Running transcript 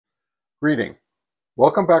Greeting.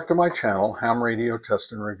 Welcome back to my channel, Ham Radio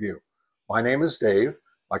Test and Review. My name is Dave.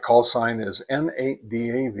 My call sign is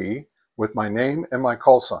N8DAV with my name and my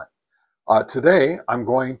call sign. Today, I'm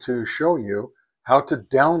going to show you how to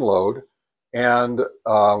download and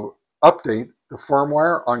update the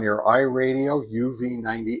firmware on your iRadio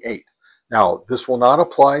UV-98. Now, this will not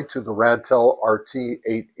apply to the Radtel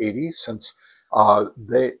RT880 since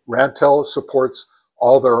Radtel supports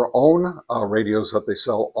all their own radios that they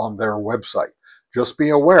sell on their website. Just be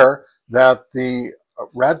aware that the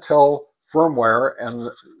Radtel firmware and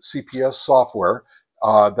CPS software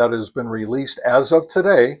that has been released as of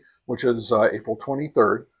today, which is April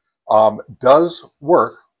 23rd, does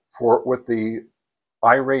work with the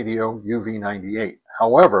iRadio UV-98.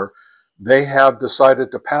 However, they have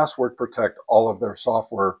decided to password protect all of their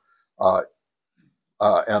software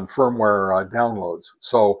and firmware downloads.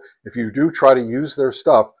 So if you do try to use their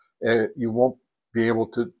stuff, you won't be able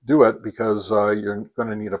to do it because you're going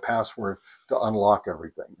to need a password to unlock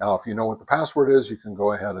everything. Now, if you know what the password is, you can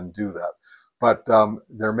go ahead and do that. But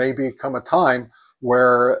there may become a time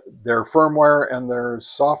where their firmware and their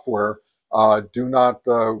software do not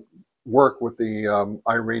work with the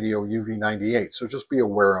iRadio UV-98. So just be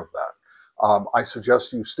aware of that. I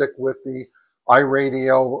suggest you stick with the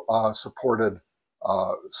iRadio supported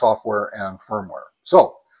software and firmware.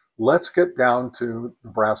 So let's get down to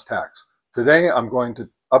the brass tacks. Today I'm going to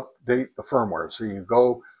update the firmware. So you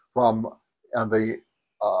go from the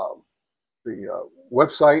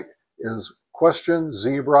website is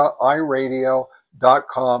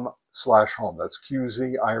questionzebrairadio.com/home. That's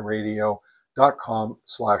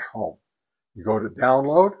qziradio.com/home. You go to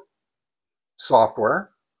download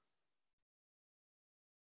software,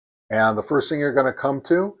 and the first thing you're going to come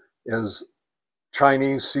to is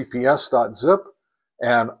Chinese CPS.zip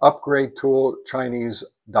and upgrade tool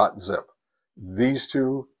Chinese.zip. These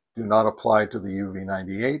two do not apply to the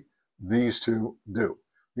UV-98. These two do.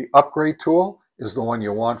 The upgrade tool is the one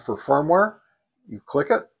you want for firmware. You click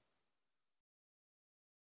it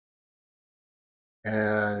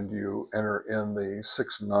and you enter in the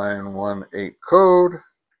 6918 code.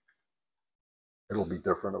 It'll be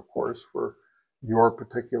different, of course, for your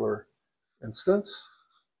particular instance.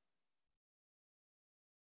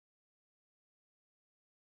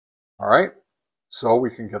 All right, so we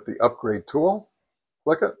can get the upgrade tool.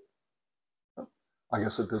 Click it. I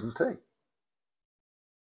guess it didn't take.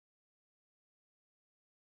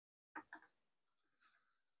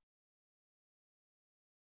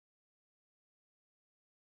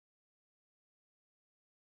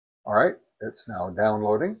 All right, it's now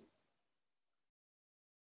downloading.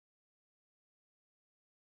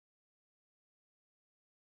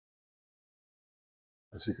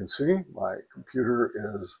 As you can see, my computer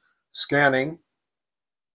is scanning.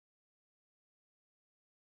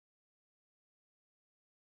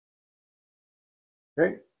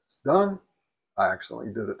 Okay, it's done. I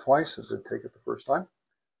accidentally did it twice. It did take it the first time.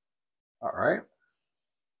 All right.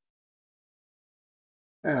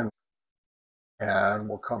 And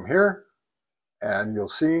we'll come here and you'll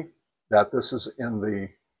see that this is in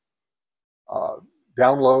the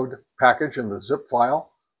download package in the zip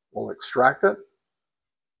file. We'll extract it.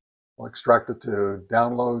 We'll extract it to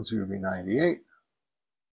downloads UV-98.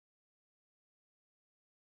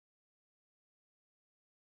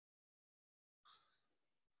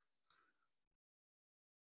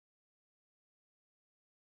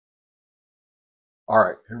 All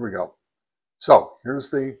right, here we go. So here's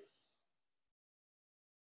the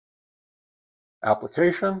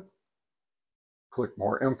application. Click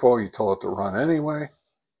more info, you tell it to run anyway.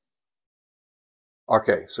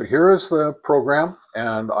 Okay, so here is the program,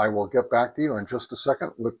 and I will get back to you in just a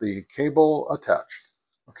second with the cable attached.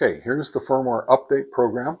 Okay, here's the firmware update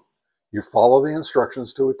program. You follow the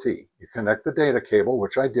instructions to a T. You connect the data cable,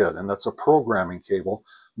 which I did, and that's a programming cable,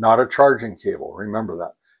 not a charging cable. Remember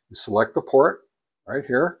that. You select the port right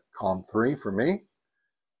here, COM3 for me,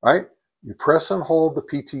 right? You press and hold the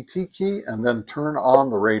PTT key and then turn on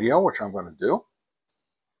the radio, which I'm going to do.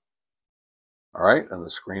 All right, and the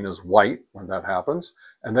screen is white when that happens.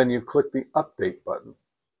 And then you click the update button.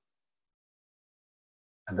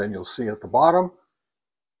 And then you'll see at the bottom,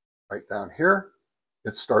 right down here,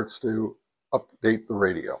 it starts to update the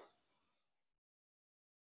radio.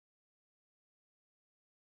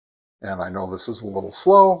 And I know this is a little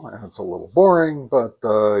slow and it's a little boring, but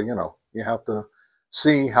you know, you have to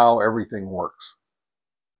see how everything works.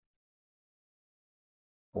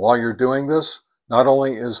 While you're doing this, not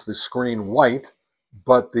only is the screen white,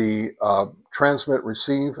 but the transmit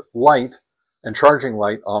receive light and charging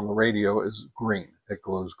light on the radio is green. It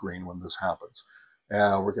glows green when this happens.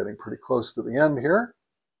 And we're getting pretty close to the end here.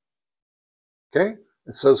 Okay,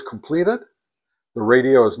 it says completed. The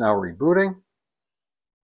radio is now rebooting.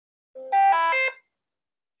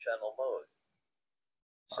 Channel mode.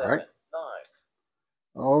 All right. 7,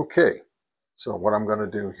 9. Okay, so what I'm going to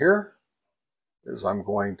do here is I'm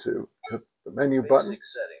going to hit the menu button. Basic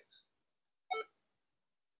settings.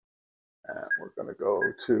 And we're going to go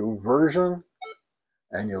to version.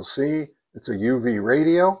 And you'll see it's a UV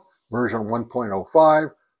radio, version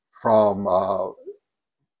 1.05 from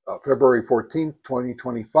February 14th,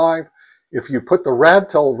 2025. If you put the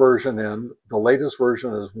RadTel version in, the latest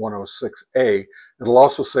version is 106A. It'll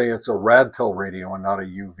also say it's a RadTel radio and not a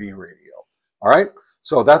UV radio. All right,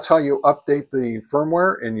 so that's how you update the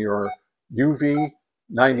firmware in your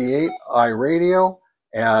UV-98 iRadio.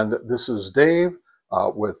 And this is Dave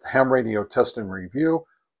with Ham Radio Test and Review.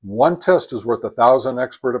 One test is worth 1,000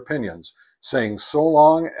 expert opinions, saying so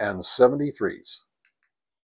long and 73s.